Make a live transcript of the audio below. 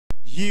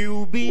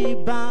You be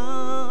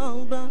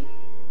bound,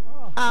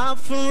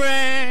 Alpha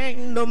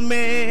and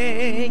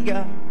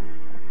Omega.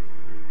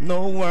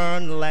 No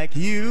one like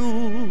you.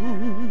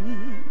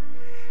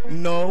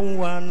 No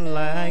one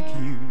like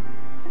you.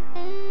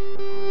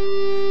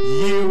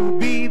 You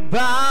be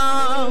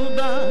bound,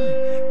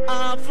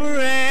 Alpha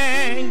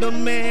and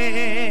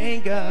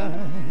Omega.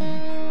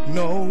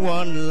 No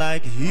one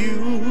like you.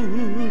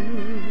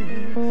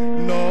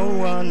 No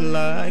one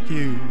like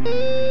you.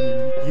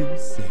 You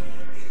say,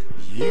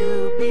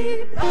 you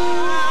be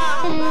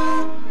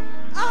bound,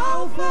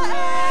 Alpha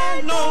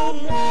and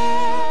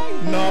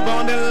Omega.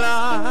 Nobody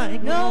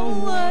like, no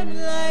one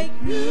like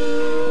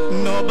you.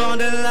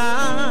 Nobody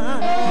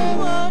like, no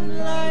one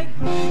like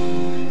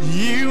you.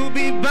 You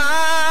be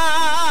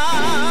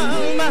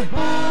bound,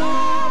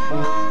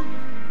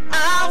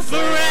 Alpha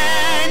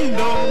and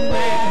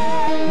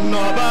Omega.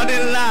 Nobody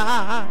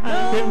like,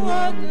 no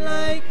one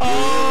like,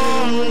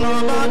 oh,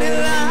 nobody like.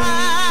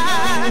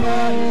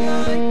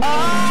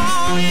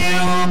 Oh,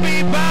 you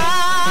be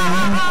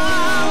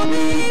bound,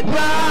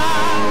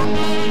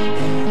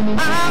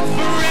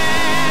 Alpha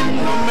and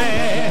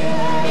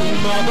Omega.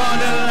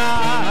 Nobody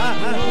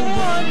like.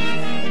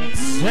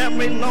 Tell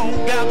me no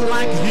God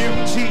like you,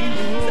 Jesus.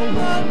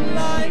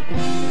 Like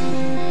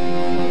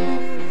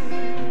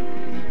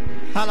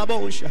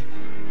Halabosha.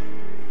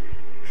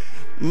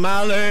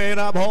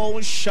 Malera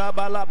bosha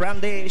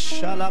balabrande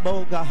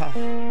shalaboga.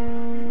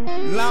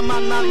 La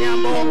manaya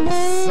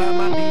bosa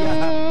mandia.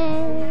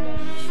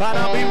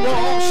 Father, we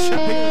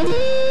worship you.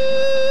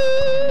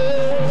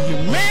 You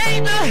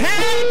made the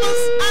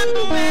heavens and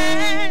the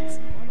earth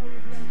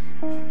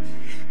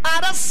at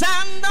the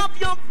sound of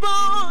your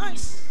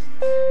voice.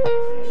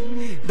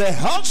 The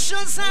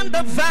oceans and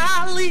the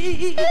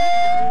valley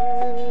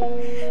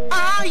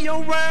are your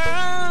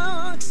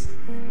works.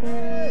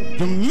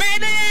 You made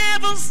the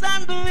heavens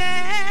and the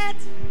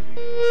earth.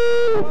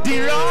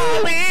 They're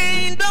all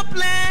in the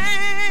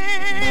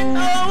plan,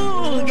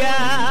 oh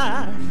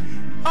God,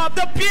 of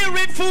the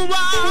beautiful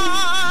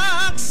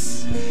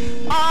works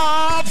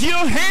of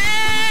your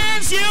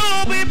hands.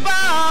 You be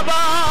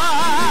Baba,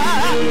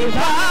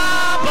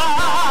 Baba,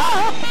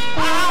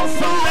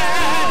 Alpha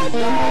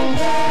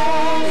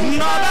and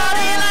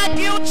nobody like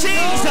you,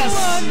 Jesus.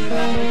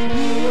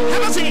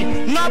 Have a seat.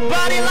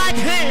 Nobody like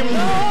him.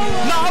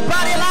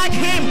 Nobody like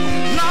him.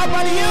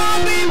 Nobody.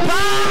 You be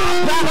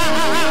Baba.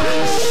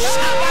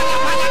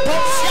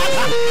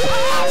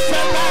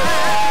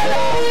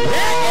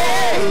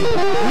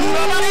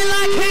 Nobody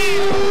like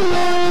him.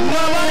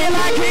 Nobody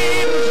like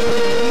him.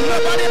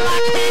 Nobody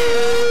like him.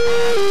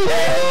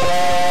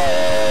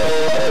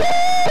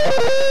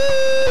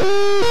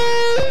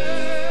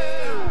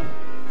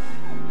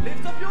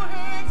 Lift up your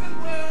hands and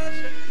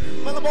worship.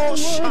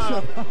 Malabosha.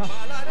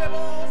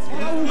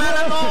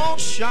 Malabosha.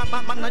 Malabosha.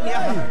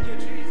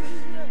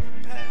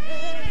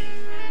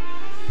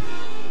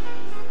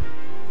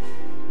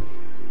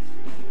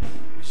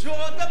 Show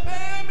the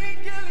baby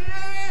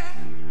Gilead.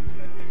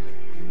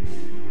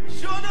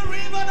 Show the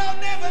river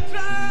that'll never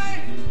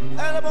dry.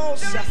 There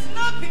is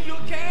nothing you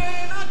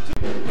cannot do.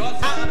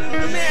 At the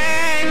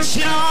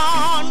mention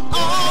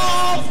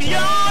of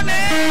your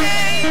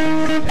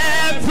name,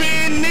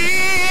 every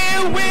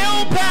knee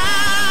will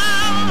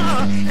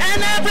bow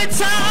and every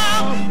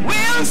tongue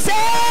will say,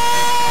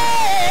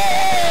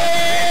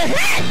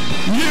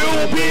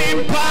 you'll be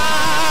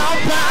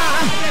Baba,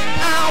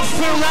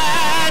 Alpha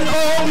and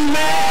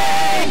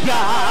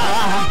Omega.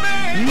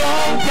 No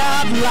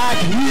God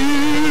like you.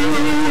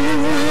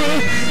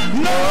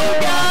 No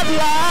God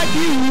like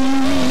you.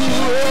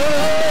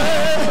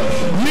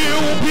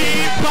 You'll be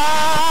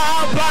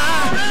Baba,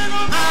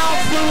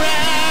 Alpha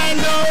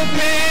and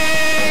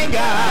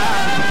Omega.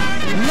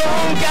 No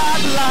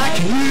God like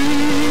you.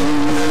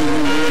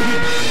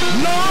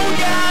 No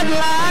God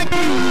like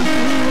you.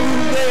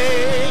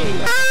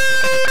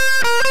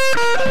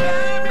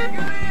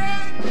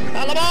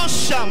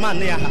 Alabosha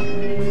mania.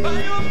 By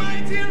your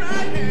mighty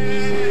right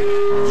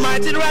hand.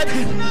 Mighty right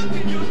hand.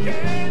 Nothing you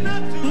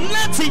cannot do.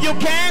 Nothing you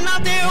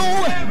cannot do.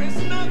 There is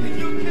nothing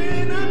you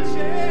cannot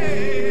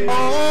change.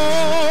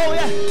 Oh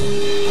yeah.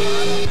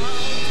 The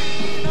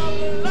mountain of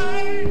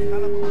life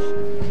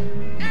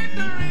and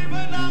the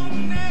river that will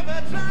never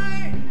dry.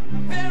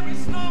 There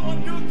is no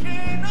one you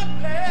cannot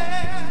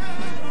bless.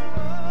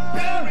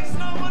 There is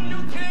no one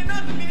you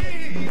cannot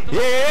lead.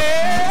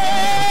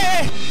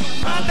 Yeah.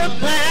 And the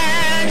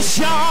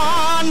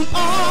passion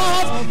of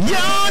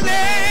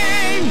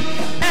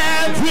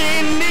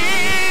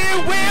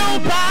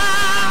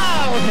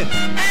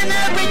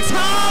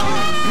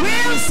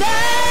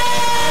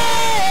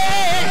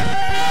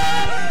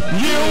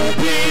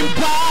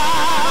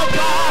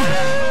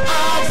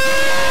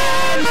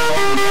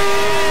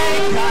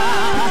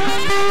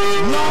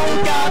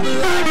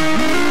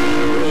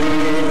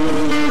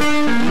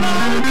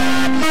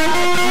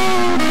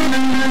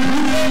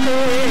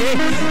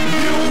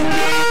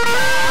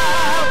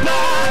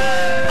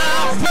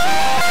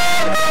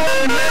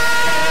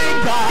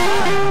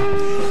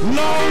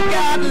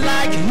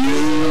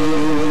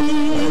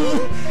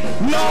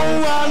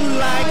one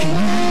like you.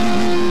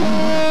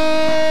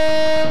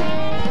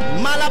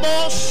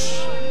 Malabos,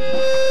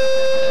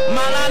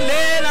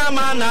 Malalena,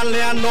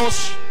 Manaleanos.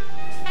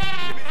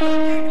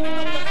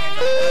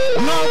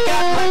 No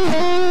God like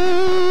you.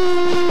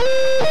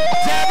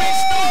 There is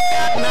no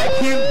God like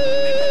you.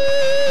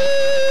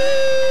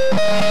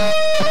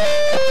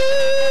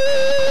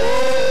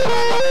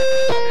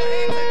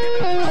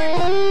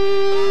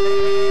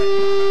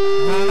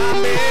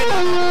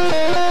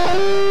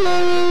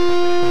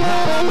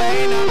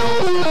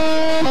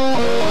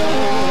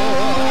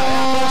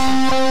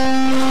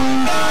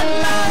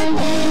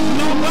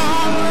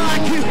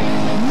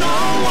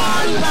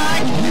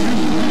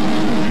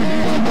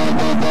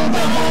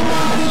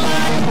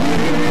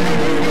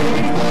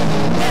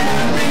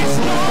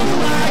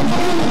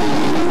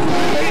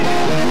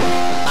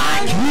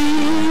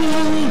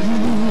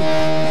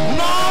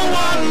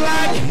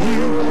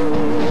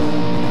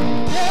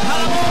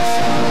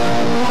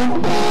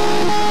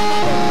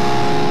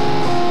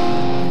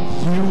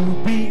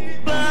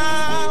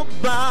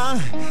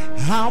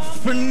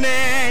 Alpha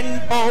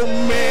and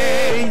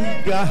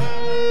Omega,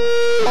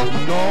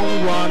 no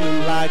one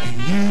like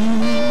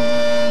you.